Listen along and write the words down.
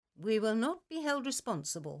We will not be held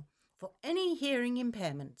responsible for any hearing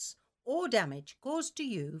impairments or damage caused to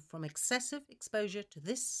you from excessive exposure to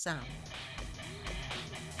this sound.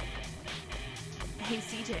 Hey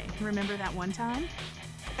CJ, remember that one time?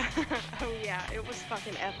 Oh yeah, it was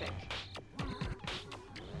fucking epic.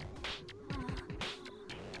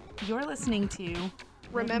 You're listening to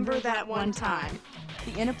Remember That One Time,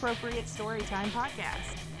 the Inappropriate Storytime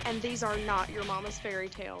podcast. and these are not your mama's fairy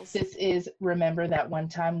tales. This is Remember That One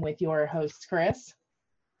Time with your host, Chris.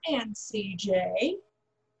 And CJ.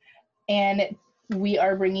 And we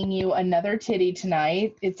are bringing you another titty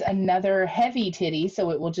tonight. It's another heavy titty, so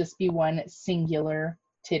it will just be one singular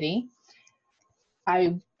titty.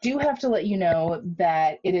 I do have to let you know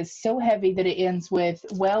that it is so heavy that it ends with,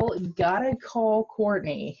 well, gotta call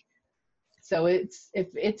Courtney. So it's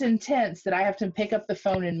intense that I have to pick up the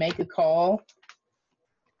phone and make a call.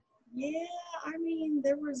 Yeah, I mean,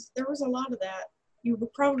 there was a lot of that. You were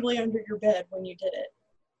probably under your bed when you did it.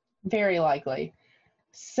 Very likely.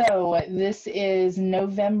 So this is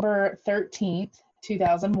November 13th,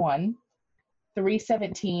 2001,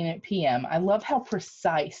 3:17 p.m. I love how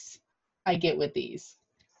precise I get with these.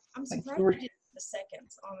 I'm Like, surprised you did the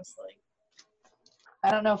seconds, honestly.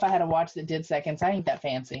 I don't know if I had a watch that did seconds. I ain't that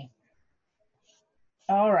fancy.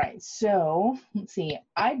 All right, so let's see.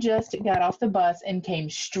 I just got off the bus and came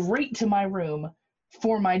straight to my room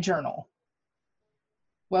for my journal.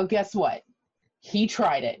 Well, guess what? He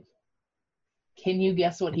tried it. Can you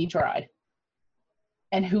guess what he tried?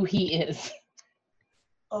 And who he is?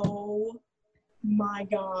 Oh my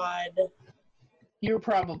God. You're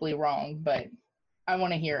probably wrong, but I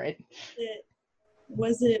want to hear it.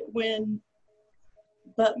 Was it when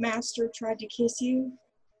Buttmaster tried to kiss you?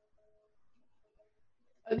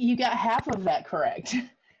 You got half of that correct.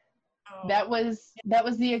 Oh. That was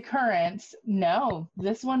the occurrence. No,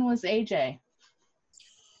 this one was AJ.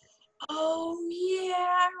 Oh, yeah,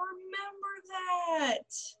 I remember that.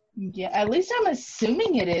 Yeah, at least I'm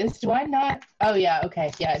assuming it is. Do I not? Oh, yeah,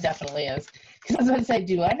 okay. Yeah, it definitely is. Because I was going to say,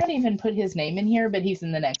 do I not even put his name in here? But he's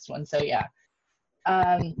in the next one, so yeah.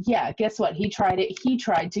 Yeah, guess what? He tried it. He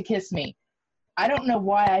tried to kiss me. I don't know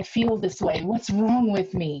why I feel this way. What's wrong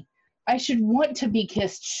with me? I should want to be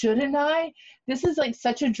kissed, shouldn't I? This is like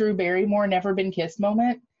such a Drew Barrymore never been kissed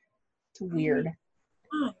moment. It's weird.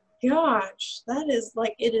 My gosh, that is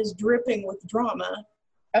like, it is dripping with drama.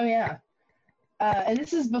 Oh, yeah. And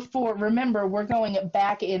this is before, remember, we're going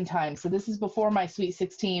back in time. So this is before my Sweet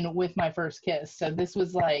 16 with my first kiss. So this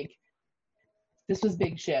was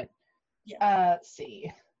big shit. Yeah. Let's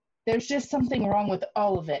see. There's just something wrong with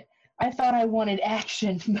all of it. I thought I wanted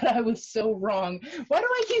action, but I was so wrong. Why do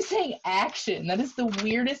I keep saying action? That is the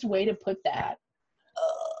weirdest way to put that.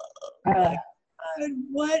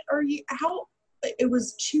 What are you, how, it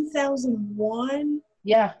was 2001?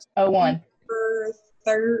 Yeah, 01. Or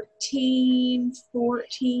 13,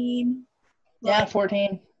 14. Yeah,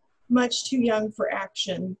 14. Much too young for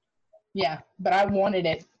action. Yeah, but I wanted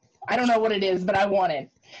it. I don't know what it is, but I want it.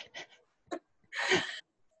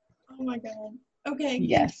 Oh my God. Okay.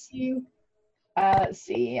 Yes. You. Let's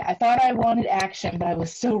see. I thought I wanted action, but I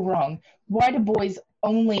was so wrong. Why do boys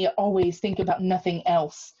only always think about nothing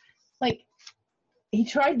else? Like, he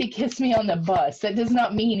tried to kiss me on the bus. That does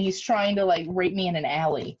not mean he's trying to, like, rape me in an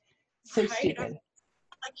alley. So Right? stupid.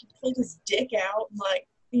 Like he pulled his dick out and, like,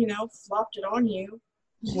 you know, flopped it on you.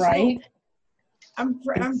 Right? I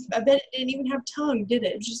bet it didn't even have tongue, did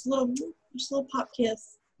it? Just a little pop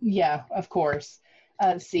kiss. Yeah, of course.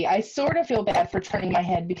 Let's see. I sort of feel bad for turning my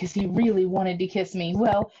head because he really wanted to kiss me.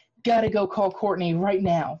 Well, gotta go call Courtney right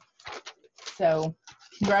now. So,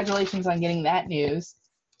 congratulations on getting that news.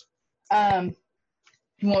 You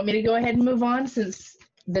want me to go ahead and move on since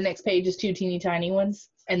the next page is two teeny tiny ones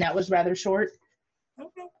and that was rather short?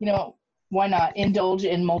 Okay. You know, why not indulge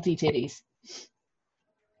in multi-titties?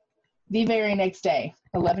 The very next day,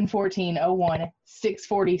 11/14/01,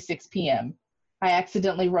 6:46 p.m. I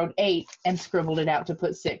accidentally wrote 8 and scribbled it out to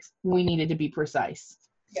put 6. We needed to be precise.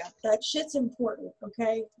 Yeah, that shit's important,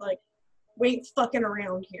 okay? Like, we ain't fucking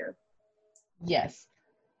around here. Yes.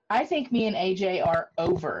 I think me and AJ are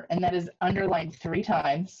over, and that is underlined 3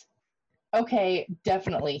 times. Okay,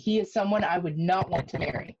 definitely. He is someone I would not want to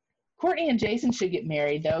marry. Courtney and Jason should get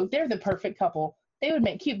married, though. They're the perfect couple. They would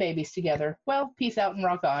make cute babies together. Well, peace out and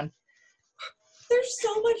rock on. There's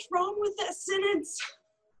so much wrong with that sentence.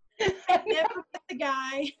 I never met the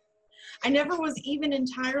guy. I never was even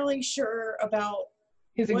entirely sure about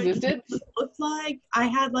His what existence? he looked like. I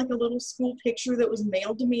had like a little school picture that was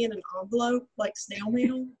mailed to me in an envelope, like snail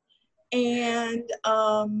mail. And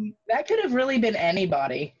that could have really been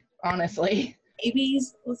anybody, honestly.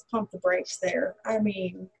 babies, let's pump the brakes there. I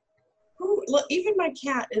mean, Look, even my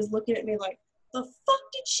cat is looking at me like, the fuck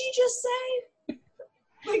did she just say?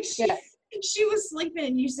 Like she was sleeping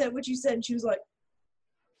and you said what you said and she was like,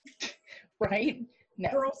 right? No,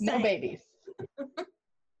 girl, no same. babies.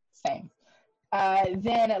 Same.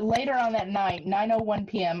 Then later on that night, 9:01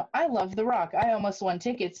 p.m., I love The Rock. I almost won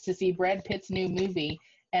tickets to see Brad Pitt's new movie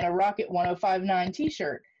and a Rocket 1059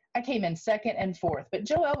 t-shirt. I came in second and fourth, but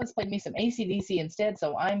Joe Elvis played me some AC/DC instead,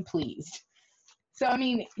 so I'm pleased. So, I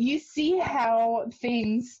mean, you see how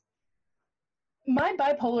things... My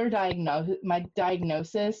bipolar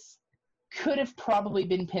diagnosis could have probably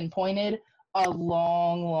been pinpointed a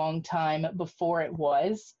long, long time before it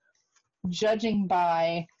was, judging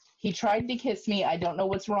by, he tried to kiss me, I don't know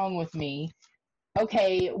what's wrong with me.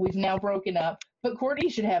 Okay, we've now broken up, but Courtney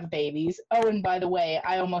should have babies. Oh, and by the way,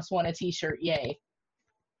 I almost won a t-shirt, yay.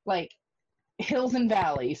 Like, hills and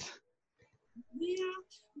valleys. Yeah,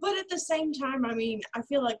 but at the same time, I mean, I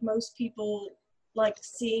feel like most people, like,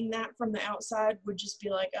 seeing that from the outside would just be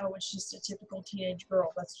like, oh, it's just a typical teenage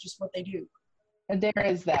girl. That's just what they do. And there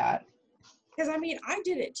is that. Because, I mean, I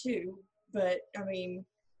did it too, but, I mean,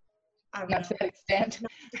 I don't know. Not to that extent.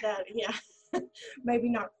 Not to that, yeah. Maybe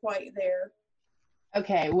not quite there.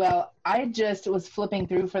 Okay, well, I just was flipping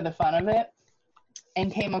through for the fun of it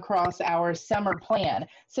and came across our summer plan.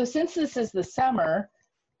 So since this is the summer,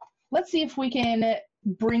 let's see if we can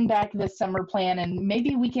bring back this summer plan and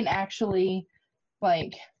maybe we can actually,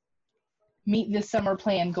 like, meet this summer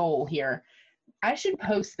plan goal here. I should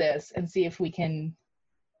post this and see if we can...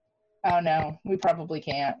 Oh, no, we probably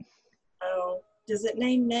can't. Oh, does it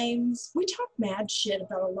name names? We talk mad shit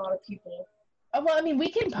about a lot of people. Oh, well, I mean, we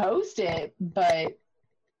can post it, but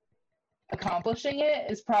accomplishing it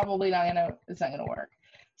is probably it's not gonna work.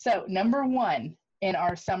 So, number one in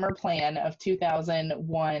our summer plan of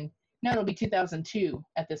 2001, no, it'll be 2002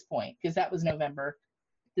 at this point, because that was November.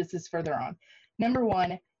 This is further on. Number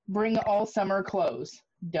one, bring all summer clothes.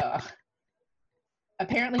 Duh.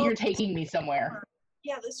 Apparently you're taking me somewhere.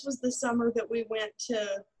 Yeah, this was the summer that we went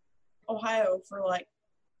to Ohio for like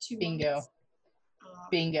 2 Bingo. months.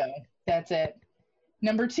 Bingo. That's it.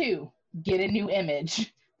 Number two, get a new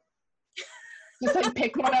image. Just like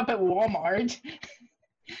pick one up at Walmart.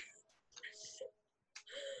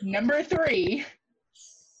 Number three,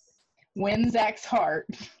 win Zach's heart.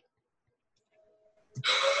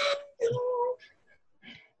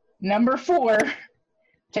 Number four,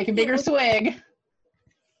 take a bigger swig.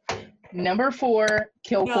 Number four,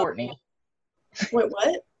 kill Courtney. Wait,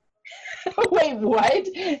 what? Wait, what?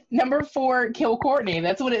 Number four, kill Courtney.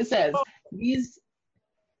 That's what it says.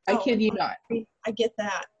 I kid you not. I get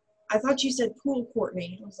that. I thought you said pool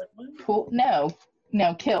Courtney. I was like, what? Pool?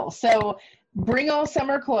 No, kill. So bring all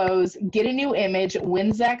summer clothes, get a new image,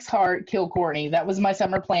 win Zach's heart, kill Courtney. That was my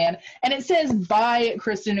summer plan. And it says bye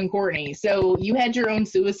Kristen and Courtney. So you had your own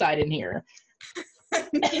suicide in here.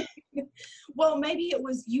 Well, maybe it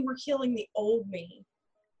was you were killing the old me.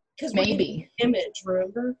 Because maybe image,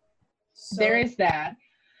 remember? So there is that.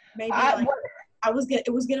 Maybe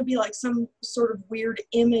it was gonna be like some sort of weird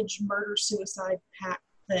image murder suicide pact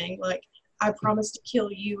thing. Like I promise to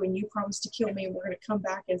kill you and you promise to kill me and we're gonna come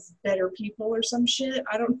back as better people or some shit.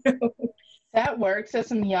 I don't know. That works. That's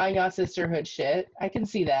some Yaya sisterhood shit. I can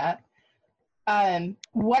see that.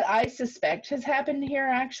 What I suspect has happened here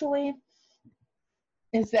actually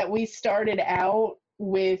is that we started out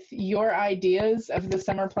with your ideas of the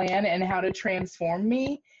summer plan and how to transform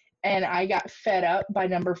me, and I got fed up by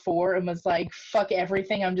number four and was like, fuck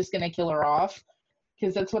everything, I'm just gonna kill her off,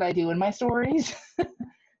 because that's what I do in my stories.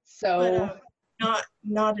 So but,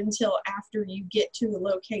 not until after you get to the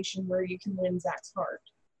location where you can win Zach's heart.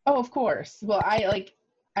 Oh, of course. Well,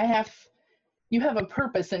 you have a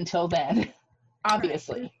purpose until then,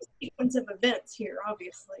 obviously. Right. There's a sequence of events here,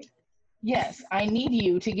 obviously. Yes, I need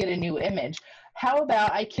you to get a new image. How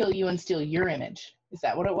about I kill you and steal your image? Is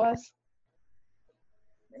that what it was?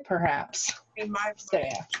 Perhaps. I mean, my so,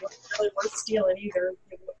 yeah. wasn't really worth stealing either.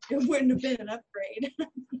 It wouldn't have been an upgrade.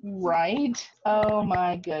 Right? Oh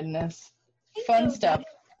my goodness. Fun stuff.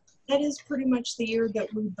 That is pretty much the year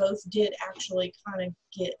that we both did actually kind of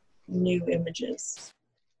get new images.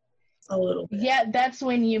 A little bit. Yeah, that's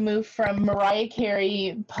when you move from Mariah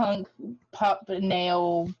Carey, punk, pop,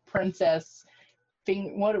 nail, princess,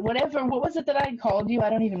 what was it that I called you? I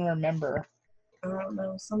don't even remember. I don't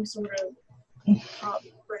know, some sort of pop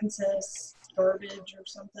princess garbage or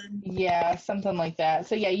something. Yeah, something like that.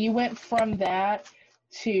 So yeah, you went from that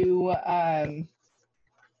to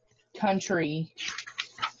country.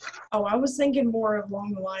 Oh, I was thinking more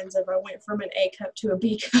along the lines of I went from an A cup to a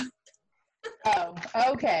B cup. Oh,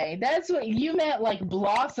 okay. That's what you meant, like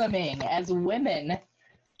blossoming as women.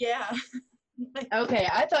 Yeah. Okay,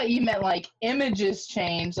 I thought you meant like images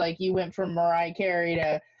changed, like you went from Mariah Carey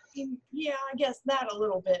to. Yeah, I guess that a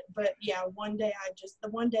little bit. But yeah, the one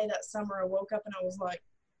day that summer I woke up and I was like,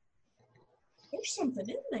 there's something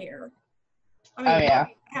in there. I mean, Oh, yeah.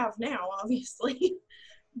 I have now, obviously.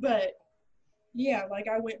 But yeah, like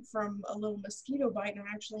I went from a little mosquito bite and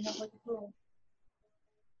I actually have like a little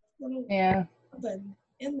Yeah. something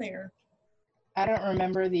in there. I don't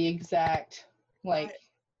remember the exact, like,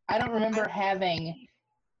 I don't remember having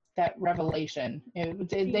that revelation.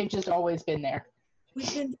 They've just always been there.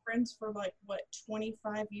 We've been friends for like, what,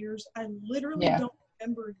 25 years? I literally Yeah. don't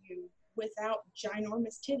remember you without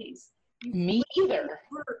ginormous titties. Me either.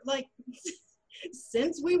 Like,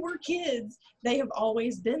 since we were kids, they have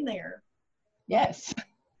always been there. Yes.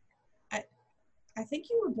 I think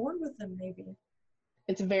you were born with them, maybe.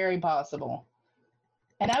 It's very possible.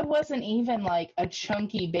 And I wasn't even like a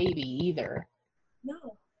chunky baby either.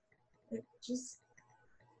 No. It just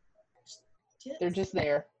tits. They're just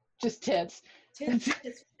there. Just tits. Tits for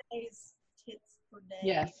days. Tits for days.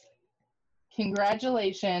 Yes.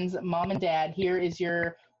 Congratulations, Mom and Dad. Here is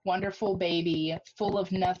your wonderful baby full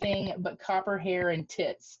of nothing but copper hair and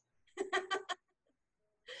tits.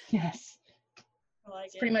 Yes. I like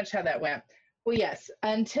That's it. pretty much how that went. Well, yes,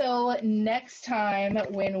 until next time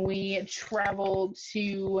when we travel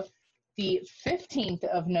to the 15th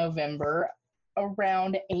of November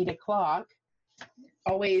around 8 o'clock,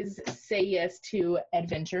 always say yes to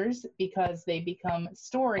adventures because they become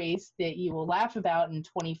stories that you will laugh about in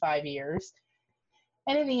 25 years.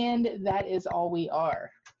 And in the end, that is all we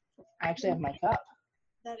are. I actually have my cup.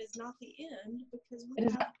 That is not the end because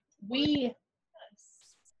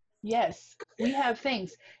Yes, we have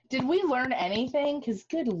things. Did we learn anything? Because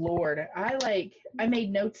good Lord, I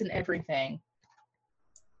made notes and everything.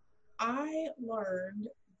 I learned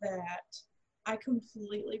that I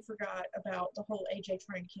completely forgot about the whole AJ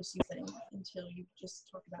trying to kiss you thing until you just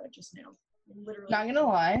talked about it just now. Literally. Not gonna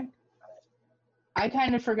lie, I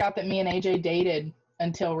kind of forgot that me and AJ dated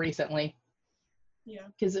until recently. Yeah.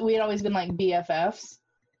 Because we had always been like BFFs.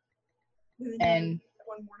 And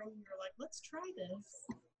one morning you were like, let's try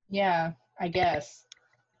this. Yeah, I guess.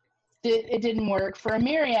 It didn't work for a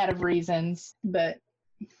myriad of reasons, but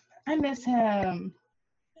I miss him.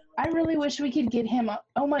 I really wish we could get him.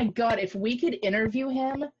 Oh my God, if we could interview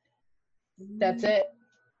him, that's it.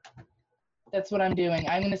 That's what I'm doing.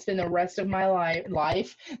 I'm going to spend the rest of my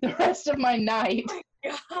the rest of my night. Oh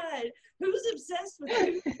my God, who's obsessed with him? I'm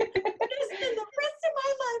going to spend the rest of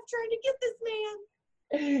my life trying to get this man.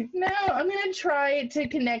 No, I'm going to try to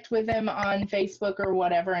connect with him on Facebook or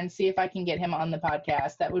whatever and see if I can get him on the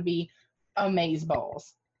podcast. That would be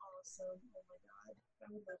amazeballs. Awesome. Oh my God.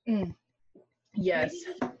 I would love that. Yes.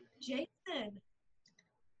 Maybe Jason.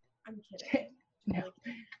 I'm kidding. No.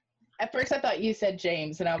 At first I thought you said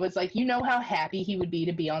James, and I was like, you know how happy he would be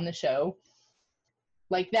to be on the show?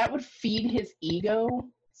 Like, that would feed his ego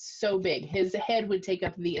so big. His head would take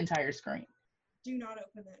up the entire screen. Do not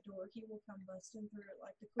open that door. He will come busting through it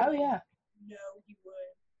like the Oh, yeah. No, he would.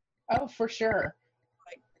 Oh, for sure.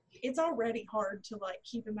 Like, it's already hard to, like,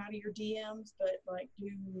 keep him out of your DMs, but, like,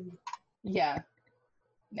 dude. Yeah.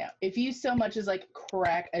 Now, if you so much as, like,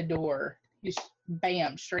 crack a door, just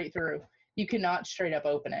bam, straight through. You cannot straight up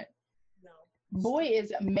open it. No. Boy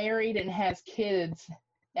is married and has kids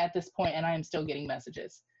at this point, and I am still getting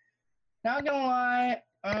messages. Not gonna lie,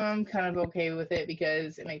 I'm kind of okay with it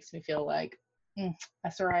because it makes me feel like,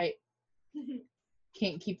 that's all right.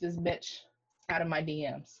 Can't keep this bitch out of my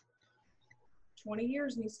DMs. 20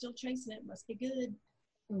 years and he's still chasing it. Must be good.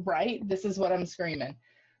 Right? This is what I'm screaming.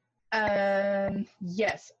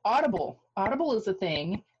 Yes, Audible. Audible is a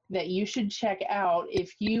thing that you should check out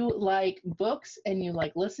if you like books and you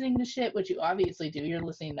like listening to shit, which you obviously do. You're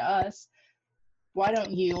listening to us. Why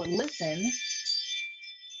don't you listen?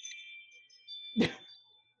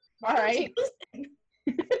 All right.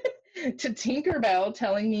 To Tinkerbell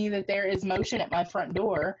telling me that there is motion at my front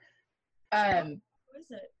door. Who is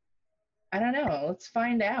it? I don't know. Let's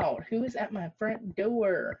find out. Who is at my front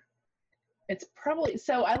door? It's probably,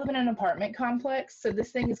 so I live in an apartment complex, so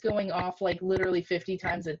this thing is going off like literally 50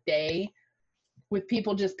 times a day with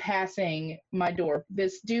people just passing my door.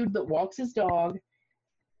 This dude that walks his dog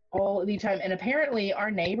all the time, and apparently our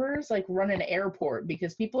neighbors like run an airport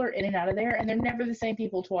because people are in and out of there and they're never the same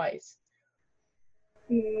people twice.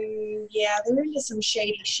 Yeah, they're into some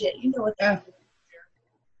shady shit. You know what that is.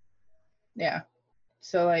 Yeah.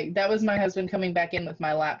 So like that was my husband coming back in with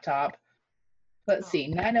my laptop. Let's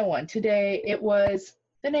see, 9:01. Today it was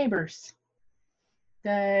the neighbors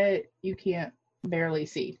that you can't barely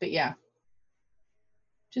see, but yeah.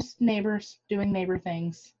 Just neighbors doing neighbor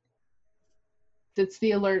things. That's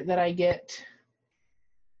the alert that I get.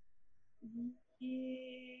 Yeah.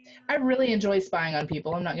 I really enjoy spying on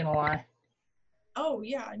people, I'm not gonna lie. Oh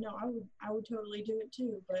yeah, no, I would totally do it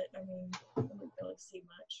too, but I mean, I wouldn't really see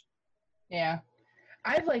much. Yeah.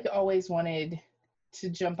 I've like always wanted to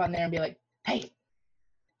jump on there and be like, hey,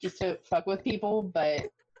 just to fuck with people, but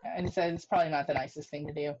and so it's probably not the nicest thing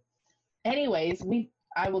to do. Anyways,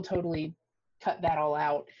 I will totally cut that all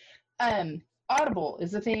out. Audible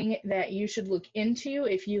is a thing that you should look into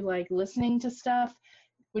if you like listening to stuff,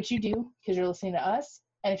 which you do because you're listening to us.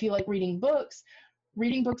 And if you like reading books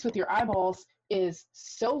with your eyeballs is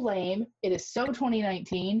so lame. It is so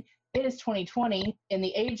 2019. It is 2020. In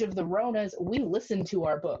the age of the Ronas, we listen to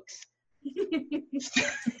our books.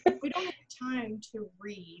 We don't have time to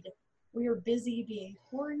read. We are busy being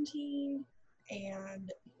quarantined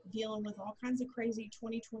and dealing with all kinds of crazy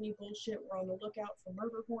 2020 bullshit. We're on the lookout for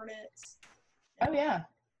murder hornets. Oh, yeah.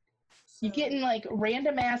 So, You're getting like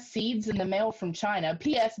random ass seeds in the mail from China.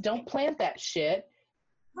 P.S. Don't plant that shit.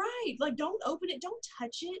 right. Like, don't open it. Don't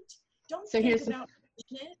touch it. Don't So think about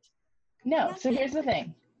it. No, so Nothing. here's the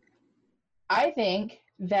thing. I think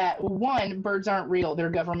that, one, birds aren't real. They're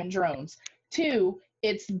government drones. Two,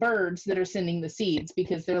 it's birds that are sending the seeds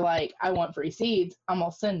because they're like, I want free seeds. I'm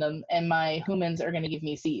going to send them, and my humans are going to give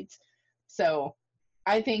me seeds. So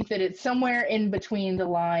I think that it's somewhere in between the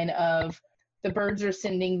line of the birds are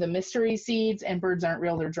sending the mystery seeds and birds aren't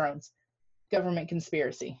real. They're drones. Government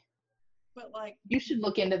conspiracy. But, like, You should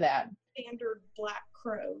look into that. standard black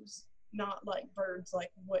crows, not like birds like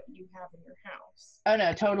what you have in your house. Oh,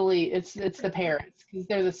 no, totally. It's the parrots because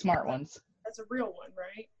they're the smart ones. That's a real one,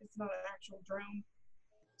 right? It's not an actual drone.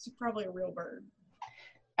 It's probably a real bird.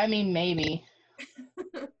 I mean, maybe.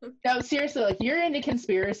 No, seriously, like, you're into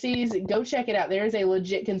conspiracies, go check it out. There's a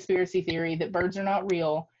legit conspiracy theory that birds are not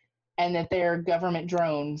real and that they're government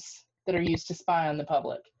drones that are used to spy on the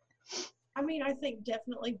public. I mean, I think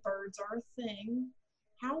definitely birds are a thing.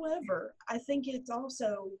 However, I think it's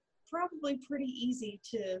also probably pretty easy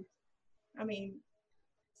to, I mean,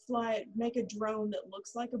 make a drone that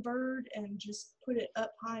looks like a bird and just put it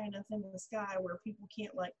up high enough in the sky where people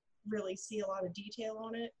can't like really see a lot of detail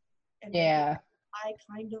on it. And Yeah. fly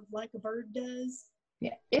kind of like a bird does.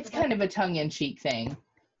 Yeah, it's kind of a tongue-in-cheek thing.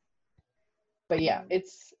 But yeah,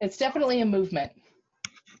 it's definitely a movement.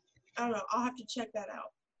 I don't know. I'll have to check that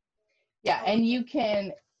out. Yeah, and you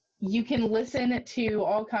can listen to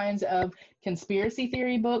all kinds of conspiracy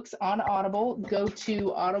theory books on Audible. Go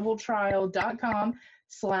to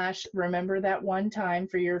audiblettrial.com/rememberthatonetime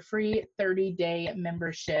for your free 30-day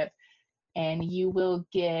membership. And you will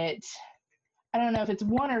get, I don't know if it's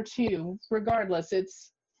 1 or 2, regardless,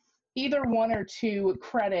 it's either 1 or 2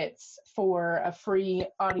 credits for a free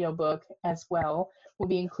audiobook as well will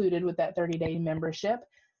be included with that 30-day membership,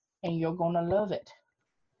 and you're going to love it.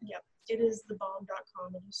 Yep. It is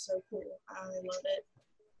thebomb.com. It is so cool. I love it.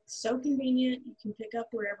 So convenient. You can pick up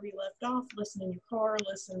wherever you left off, listen in your car,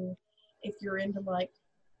 listen if you're into like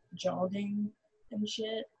jogging and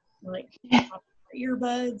shit, like pop your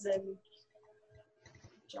earbuds and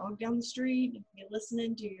jog down the street. You can be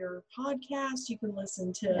listening to your podcast. You can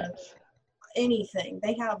listen to anything.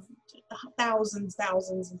 They have thousands,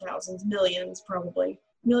 millions probably.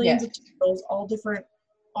 Millions of titles, all different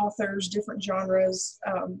authors, different genres.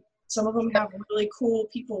 Some of them have really cool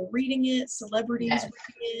people reading it, celebrities reading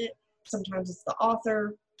it. Sometimes it's the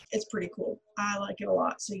author. It's pretty cool. I like it a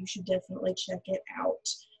lot, so you should definitely check it out.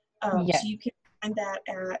 So you can find that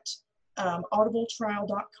at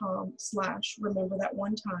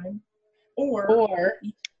audiblettrial.com/rememberthatonetime, or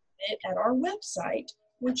you can find it at our website,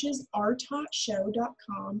 which is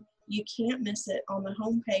ourtotshow.com. You can't miss it. On the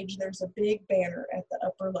homepage, there's a big banner at the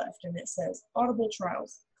upper left, and it says Audible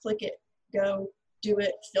Trials. Click it, go, do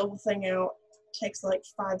it, fill the thing out. Takes like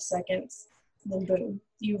 5 seconds, then boom,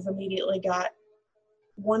 you've immediately got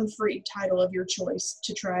one free title of your choice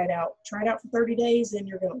to try it out. Try it out for 30 days, and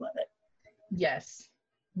you're going to love it. Yes.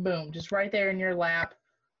 Boom. Just right there in your lap,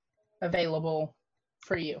 available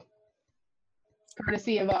for you.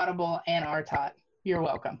 Courtesy of Audible and RTOT. You're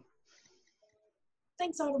welcome.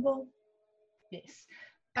 Thanks, Audible. Yes.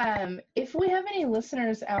 If we have any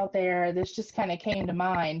listeners out there, this just kind of came to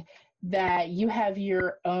mind, that you have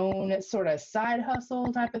your own sort of side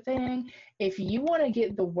hustle type of thing. If you want to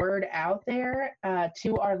get the word out there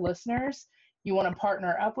to our listeners, you want to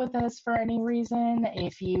partner up with us for any reason,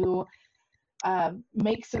 if you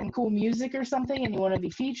make some cool music or something and you want to be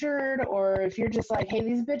featured, or if you're just like, hey,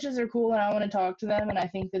 these bitches are cool and I want to talk to them and I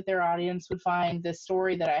think that their audience would find this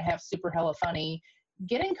story that I have super hella funny,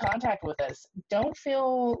 get in contact with us. Don't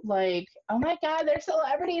feel like, oh my God, they're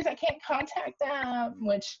celebrities, I can't contact them,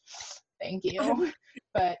 which Thank you.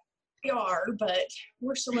 But We are, but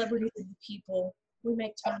we're celebrities of the people. We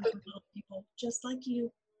make time for little people, just like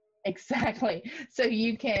you. exactly. So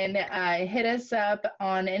you can hit us up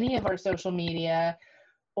on any of our social media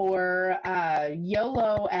or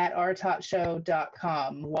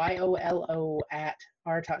YOLO@ourtalkshow.com.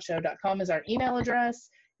 YOLO@ourtalkshow.com is our email address.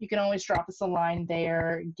 You can always drop us a line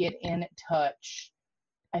there, get in touch.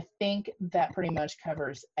 I think that pretty much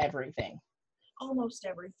covers everything. Almost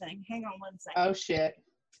everything. Hang on one second. Oh, shit.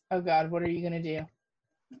 Oh, God, what are you going to do?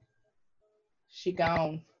 She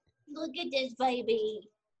gone. Look at this baby.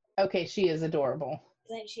 Okay, she is adorable.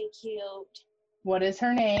 Isn't she cute? What is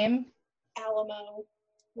her name? Alamo.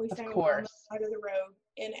 We Of found her on the course. side of the road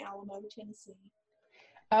in Alamo, Tennessee.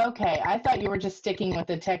 Okay, I thought you were just sticking with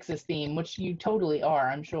the Texas theme, which you totally are,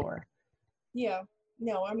 I'm sure. Yeah.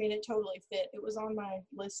 No, I mean, it totally fit. It was on my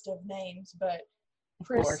list of names, but Of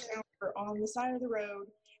Chris course. found her on the side of the road,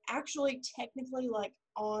 actually technically like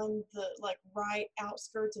on the like right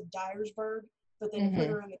outskirts of Dyersburg, but then put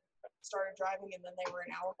her in the started driving and then they were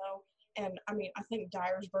in Alamo. And I mean, I think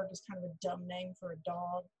Dyersburg is kind of a dumb name for a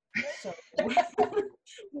dog. So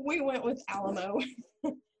we went with Alamo.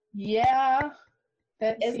 Yeah,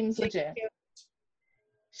 that Isn't seems she legit. cute?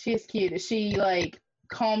 She is cute. Is she like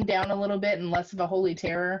calmed down a little bit and less of a holy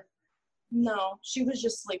terror? No, she was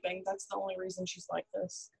just sleeping. That's the only reason she's like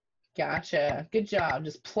this. Gotcha. Good job.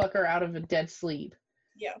 Just pluck her out of a dead sleep.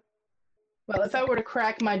 Yeah. Well, if I were to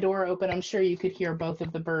crack my door open, I'm sure you could hear both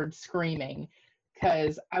of the birds screaming.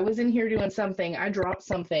 Because I was in here doing something, I dropped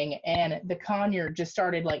something, and the conure just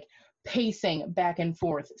started like pacing back and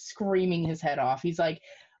forth, screaming his head off. He's like,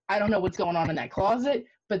 I don't know what's going on in that closet,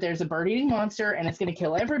 but there's a bird-eating monster, and it's going to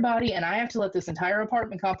kill everybody, and I have to let this entire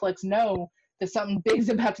apartment complex know that something big's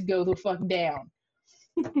about to go the fuck down.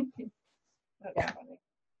 That's Yeah. funny.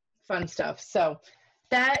 Fun stuff. So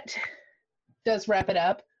that does wrap it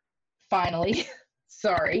up. Finally.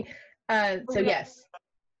 Sorry. So yes,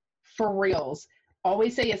 for reals.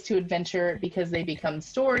 Always say yes to adventure because they become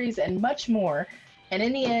stories and much more. And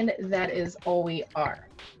in the end, that is all we are.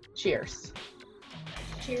 Cheers.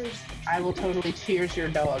 Cheers. I will totally cheers your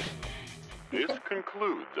dog. This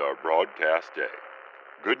concludes our broadcast day.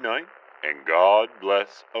 Good night, and God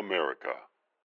bless America.